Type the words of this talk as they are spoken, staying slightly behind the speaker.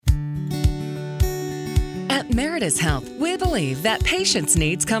At Meritus Health, we believe that patients'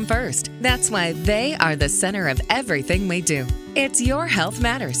 needs come first. That's why they are the center of everything we do. It's Your Health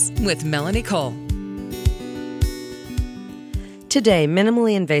Matters with Melanie Cole. Today,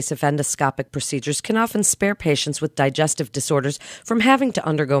 minimally invasive endoscopic procedures can often spare patients with digestive disorders from having to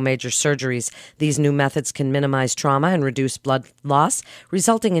undergo major surgeries. These new methods can minimize trauma and reduce blood loss,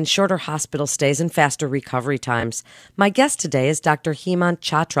 resulting in shorter hospital stays and faster recovery times. My guest today is Dr. Hemant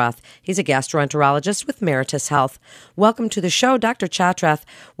Chatrath. He's a gastroenterologist with Meritus Health. Welcome to the show, Dr. Chatrath.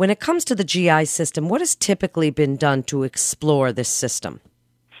 When it comes to the GI system, what has typically been done to explore this system?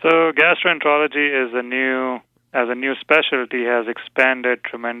 So gastroenterology is a new specialty has expanded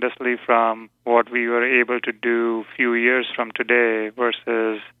tremendously from what we were able to do a few years from today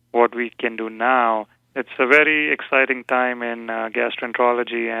versus what we can do now. It's a very exciting time in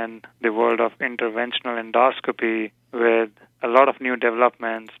gastroenterology and the world of interventional endoscopy with a lot of new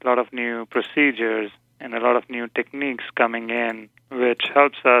developments, a lot of new procedures, and a lot of new techniques coming in, which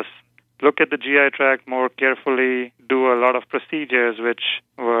helps us look at the GI tract more carefully, do a lot of procedures which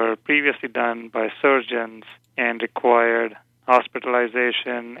were previously done by surgeons and required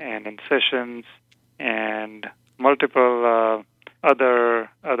hospitalization and incisions and multiple other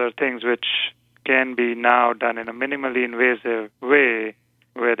things which can be now done in a minimally invasive way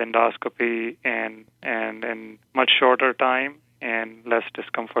with endoscopy and in much shorter time and less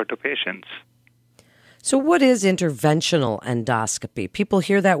discomfort to patients. So what is interventional endoscopy? People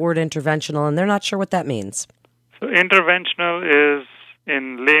hear that word interventional and they're not sure what that means. So interventional is,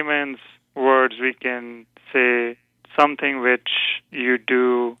 in layman's words, we can say something which you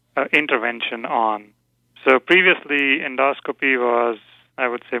do intervention on. So previously endoscopy was, I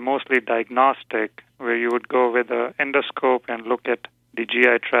would say, mostly diagnostic, where you would go with an endoscope and look at the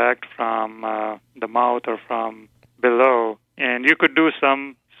GI tract from the mouth or from below. And you could do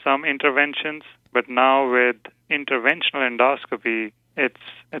some interventions, but now with interventional endoscopy, it's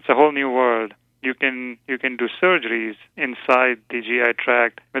a whole new world. You can do surgeries inside the GI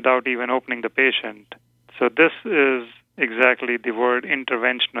tract without even opening the patient. So this is exactly the word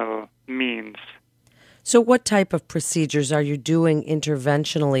interventional means. So what type of procedures are you doing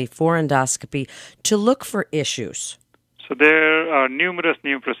interventionally for endoscopy to look for issues? So there are numerous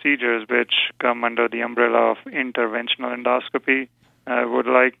new procedures which come under the umbrella of interventional endoscopy. I would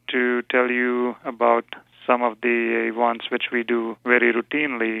like to tell you about some of the ones which we do very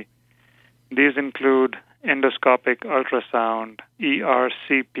routinely. These include endoscopic ultrasound,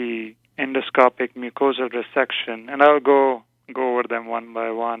 ERCP, endoscopic mucosal resection, and I'll go over them one by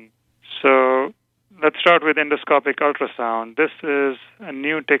one. So let's start with endoscopic ultrasound. This is a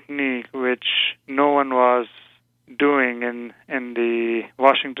new technique which no one was doing in the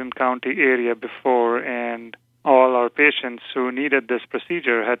Washington County area before, and all our patients who needed this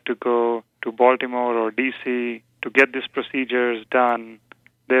procedure had to go to Baltimore or D.C. to get these procedures done.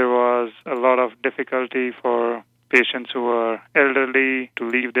 There was a lot of difficulty for patients who were elderly to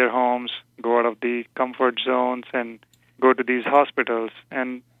leave their homes, go out of the comfort zones, and go to these hospitals.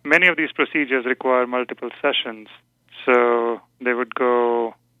 And many of these procedures require multiple sessions, so they would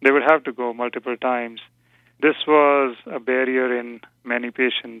have to go multiple times. This was a barrier in many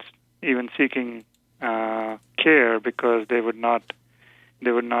patients even seeking care, because they would not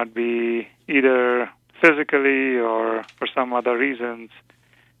be, either physically or for some other reasons,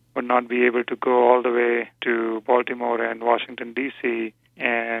 would not be able to go all the way to Baltimore and Washington, D.C.,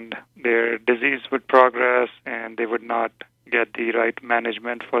 and their disease would progress and they would not get the right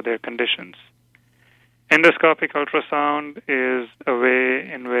management for their conditions. Endoscopic ultrasound is a way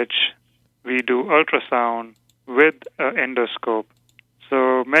in which we do ultrasound with an endoscope.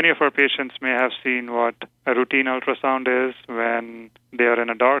 So many of our patients may have seen what a routine ultrasound is when they are in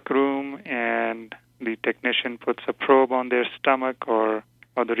a dark room and the technician puts a probe on their stomach or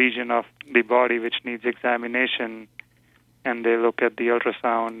the region of the body which needs examination, and they look at the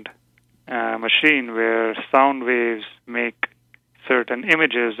ultrasound machine where sound waves make certain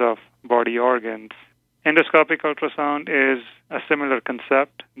images of body organs. Endoscopic ultrasound is a similar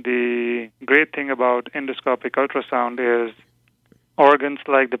concept. The great thing about endoscopic ultrasound is organs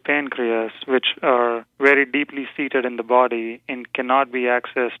like the pancreas, which are very deeply seated in the body and cannot be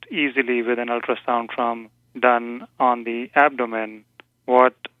accessed easily with an ultrasound done on the abdomen.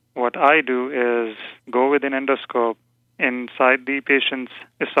 What I do is go with an endoscope inside the patient's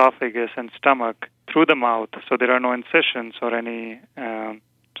esophagus and stomach through the mouth, so there are no incisions or any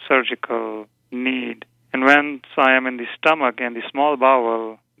surgical need. And once I am in the stomach and the small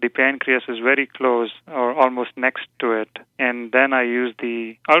bowel, the pancreas is very close or almost next to it. And then I use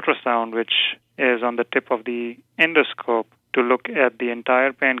the ultrasound, which is on the tip of the endoscope, to look at the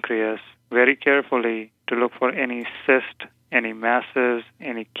entire pancreas very carefully to look for any cyst, any masses,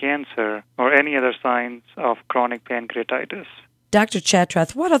 any cancer, or any other signs of chronic pancreatitis. Dr.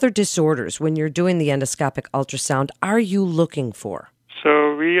 Chatrath, what other disorders, when you're doing the endoscopic ultrasound, are you looking for?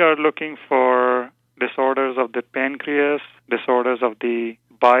 So we are looking for disorders of the pancreas, disorders of the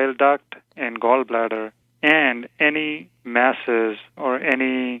bile duct and gallbladder, and any masses or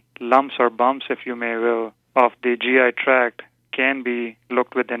any lumps or bumps, if you may will, of the GI tract can be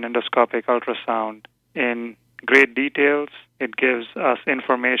looked with an endoscopic ultrasound in great details. It gives us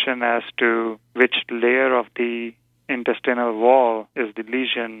information as to which layer of the intestinal wall is the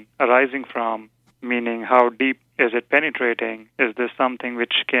lesion arising from, meaning how deep is it penetrating? Is this something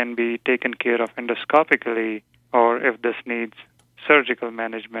which can be taken care of endoscopically, or if this needs surgical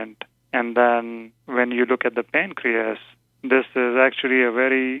management? And then when you look at the pancreas, this is actually a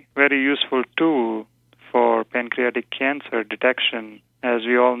very, very useful tool for pancreatic cancer detection. As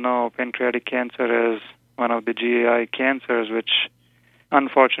we all know, pancreatic cancer is one of the GI cancers which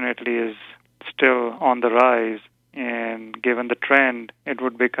unfortunately is still on the rise, and given the trend, it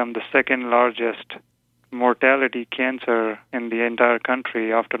would become the second largest mortality cancer in the entire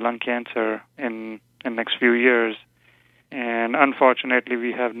country after lung cancer in the next few years. And unfortunately,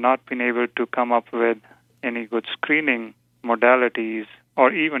 we have not been able to come up with any good screening modalities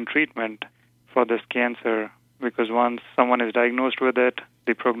or even treatment for this cancer, because once someone is diagnosed with it,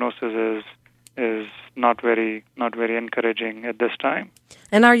 the prognosis is not very encouraging at this time.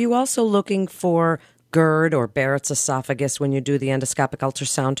 And are you also looking for GERD or Barrett's esophagus when you do the endoscopic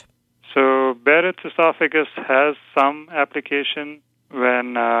ultrasound? So Barrett's esophagus has some application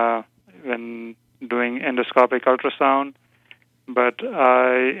when doing endoscopic ultrasound, but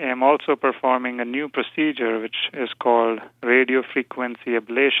I am also performing a new procedure which is called radiofrequency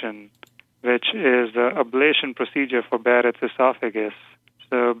ablation, which is the ablation procedure for Barrett's esophagus.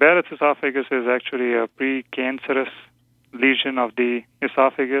 So Barrett's esophagus is actually a precancerous lesion of the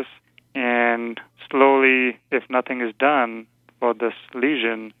esophagus, and slowly, if nothing is done for this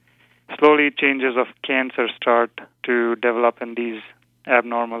lesion, slowly changes of cancer start to develop in these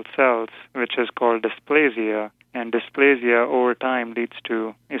abnormal cells, which is called dysplasia, and dysplasia over time leads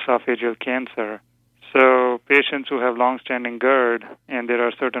to esophageal cancer. So patients who have long-standing GERD, and there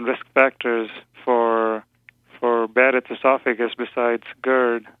are certain risk factors for Barrett's esophagus besides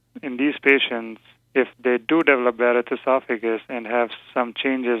GERD, in these patients, if they do develop Barrett's esophagus and have some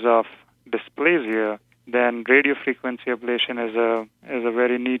changes of dysplasia, then radiofrequency ablation is a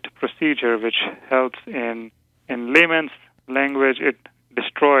very neat procedure which helps in layman's language. It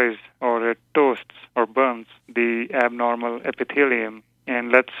destroys or it toasts or burns the abnormal epithelium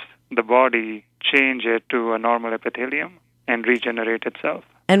and lets the body change it to a normal epithelium and regenerate itself.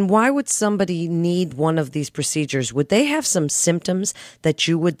 And why would somebody need one of these procedures? Would they have some symptoms that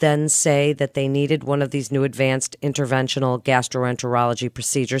you would then say that they needed one of these new advanced interventional gastroenterology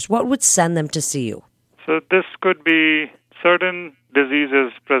procedures? What would send them to see you? So this could be certain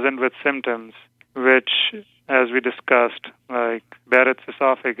diseases present with symptoms, which, as we discussed, like Barrett's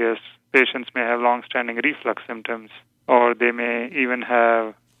esophagus, patients may have long-standing reflux symptoms, or they may even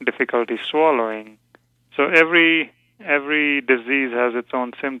have difficulty swallowing. So every disease has its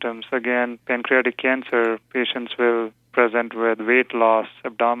own symptoms. Again, pancreatic cancer patients will present with weight loss,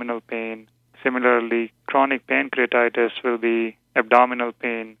 abdominal pain. Similarly, chronic pancreatitis will be abdominal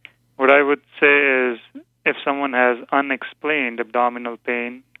pain. What I would say is if someone has unexplained abdominal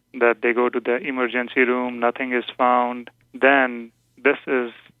pain, that they go to the emergency room, nothing is found, then this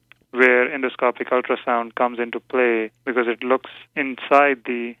is where endoscopic ultrasound comes into play, because it looks inside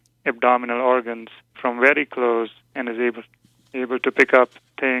the abdominal organs from very close and is able to pick up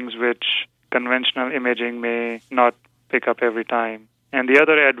things which conventional imaging may not pick up every time. And the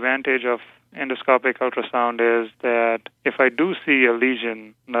other advantage of endoscopic ultrasound is that if I do see a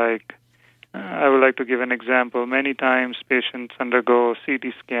lesion, like I would like to give an example. Many times patients undergo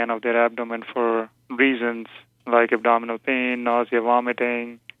CT scan of their abdomen for reasons like abdominal pain, nausea,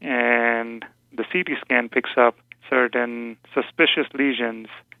 vomiting, and the CT scan picks up certain suspicious lesions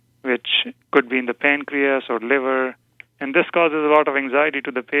which could be in the pancreas or liver. And this causes a lot of anxiety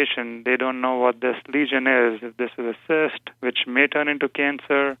to the patient. They don't know what this lesion is, if this is a cyst, which may turn into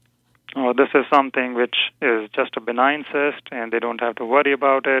cancer, or this is something which is just a benign cyst and they don't have to worry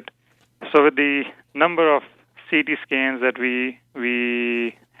about it. So with the number of CT scans that we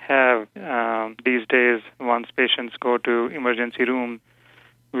have these days, once patients go to emergency room,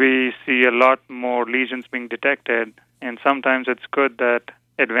 we see a lot more lesions being detected. And sometimes it's good that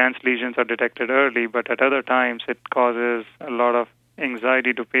advanced lesions are detected early, but at other times it causes a lot of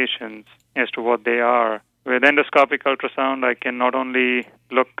anxiety to patients as to what they are. With endoscopic ultrasound, I can not only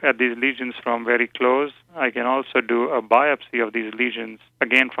look at these lesions from very close, I can also do a biopsy of these lesions,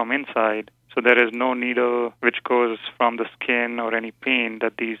 again from inside. So there is no needle which goes from the skin or any pain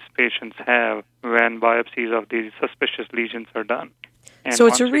that these patients have when biopsies of these suspicious lesions are done. And so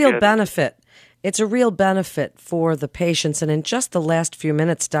it's a real benefit. It's a real benefit for the patients. And in just the last few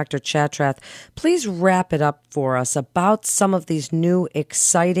minutes, Dr. Chatrath, please wrap it up for us about some of these new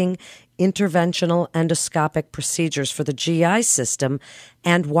exciting interventional endoscopic procedures for the GI system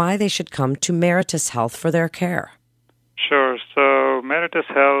and why they should come to Meritus Health for their care. Sure. So Meritus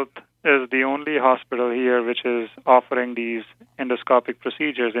Health is the only hospital here which is offering these endoscopic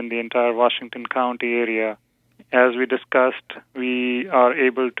procedures in the entire Washington County area. As we discussed, we are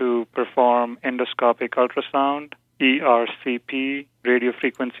able to perform endoscopic ultrasound, ERCP,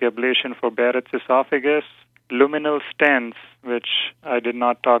 radiofrequency ablation for Barrett's esophagus, luminal stents, which I did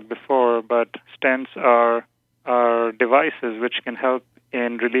not talk before, but stents are devices which can help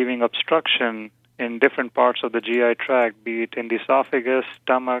in relieving obstruction in different parts of the GI tract, be it in the esophagus,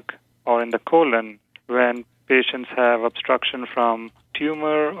 stomach, or in the colon, when patients have obstruction from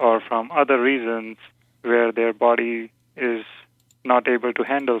tumor or from other reasons where their body is not able to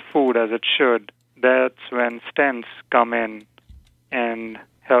handle food as it should. That's when stents come in and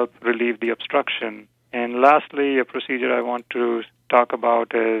help relieve the obstruction. And lastly, a procedure I want to talk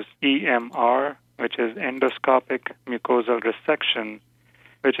about is EMR, which is endoscopic mucosal resection,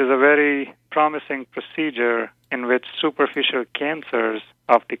 which is a very promising procedure in which superficial cancers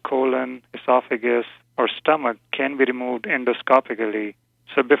of the colon, esophagus, or stomach can be removed endoscopically.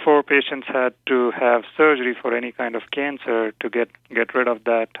 So before, patients had to have surgery for any kind of cancer to get rid of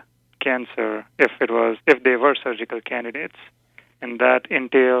that cancer if they were surgical candidates. And that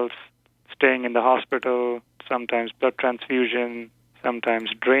entails staying in the hospital, sometimes blood transfusion,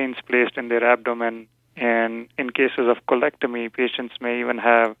 sometimes drains placed in their abdomen. And in cases of colectomy, patients may even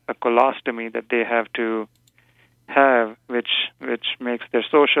have a colostomy that they have to have, which makes their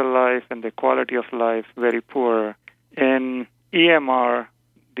social life and their quality of life very poor. In EMR,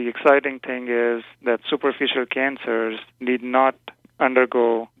 the exciting thing is that superficial cancers need not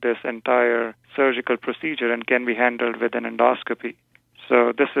undergo this entire surgical procedure and can be handled with an endoscopy.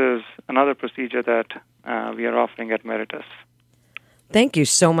 So this is another procedure that we are offering at Meritus. Thank you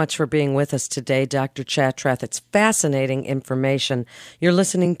so much for being with us today, Dr. Chatrath. It's fascinating information. You're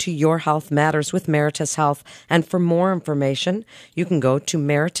listening to Your Health Matters with Meritus Health. And for more information, you can go to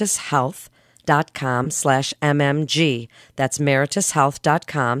meritushealth.com/MMG. That's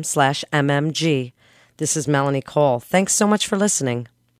meritushealth.com/MMG. This is Melanie Cole. Thanks so much for listening.